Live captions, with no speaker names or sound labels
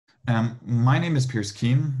My name is Pearse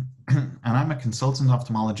Keane, and I'm a consultant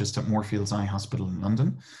ophthalmologist at Moorfields Eye Hospital in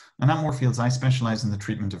London. And at Moorfields, I specialize in the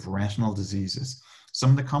treatment of retinal diseases,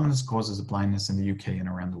 some of the commonest causes of blindness in the UK and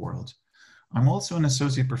around the world. I'm also an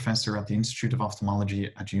associate professor at the Institute of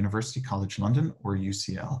Ophthalmology at University College London, or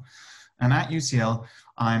UCL. And at UCL,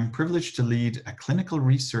 I'm privileged to lead a clinical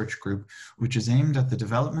research group which is aimed at the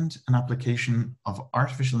development and application of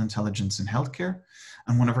artificial intelligence in healthcare.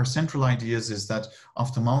 And one of our central ideas is that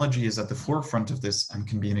ophthalmology is at the forefront of this and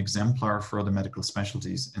can be an exemplar for other medical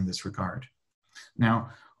specialties in this regard.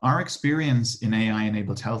 Now, our experience in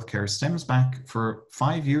AI-enabled healthcare stems back for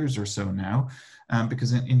 5 years or so now,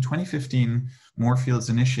 because in 2015, Moorfields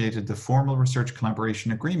initiated the formal research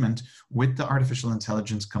collaboration agreement with the artificial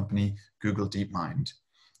intelligence company Google DeepMind.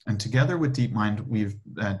 And together with DeepMind, we've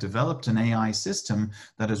developed an AI system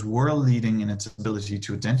that is world-leading in its ability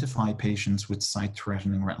to identify patients with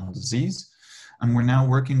sight-threatening retinal disease. And we're now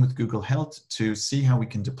working with Google Health to see how we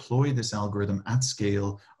can deploy this algorithm at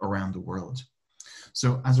scale around the world.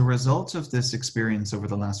 So as a result of this experience over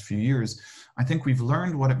the last few years, I think we've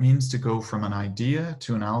learned what it means to go from an idea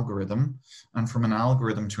to an algorithm and from an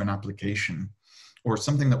algorithm to an application, or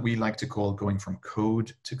something that we like to call going from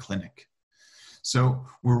code to clinic. So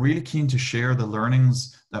we're really keen to share the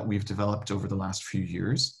learnings that we've developed over the last few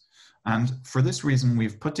years. And for this reason,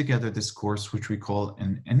 we've put together this course, which we call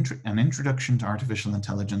an Introduction to Artificial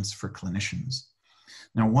Intelligence for Clinicians.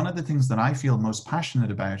 Now, one of the things that I feel most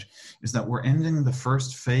passionate about is that we're ending the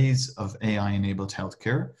first phase of AI-enabled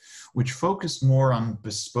healthcare, which focused more on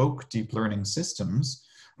bespoke deep learning systems,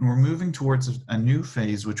 and we're moving towards a new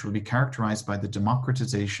phase which will be characterized by the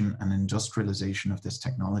democratization and industrialization of this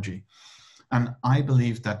technology. And I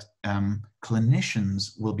believe that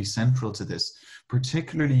clinicians will be central to this,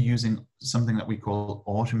 particularly using something that we call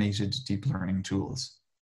automated deep learning tools.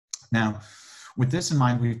 Now, with this in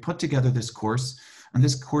mind, we've put together this course, and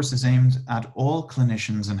this course is aimed at all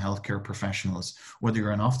clinicians and healthcare professionals, whether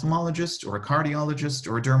you're an ophthalmologist or a cardiologist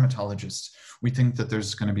or a dermatologist. We think that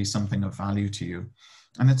there's going to be something of value to you.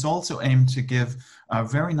 And it's also aimed to give a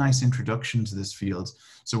very nice introduction to this field.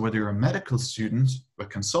 So whether you're a medical student, a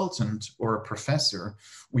consultant, or a professor,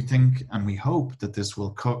 we think and we hope that this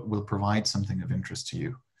will provide something of interest to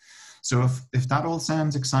you. So if that all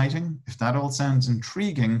sounds exciting, if that all sounds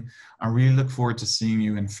intriguing, I really look forward to seeing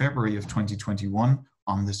you in February of 2021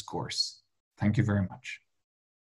 on this course. Thank you very much.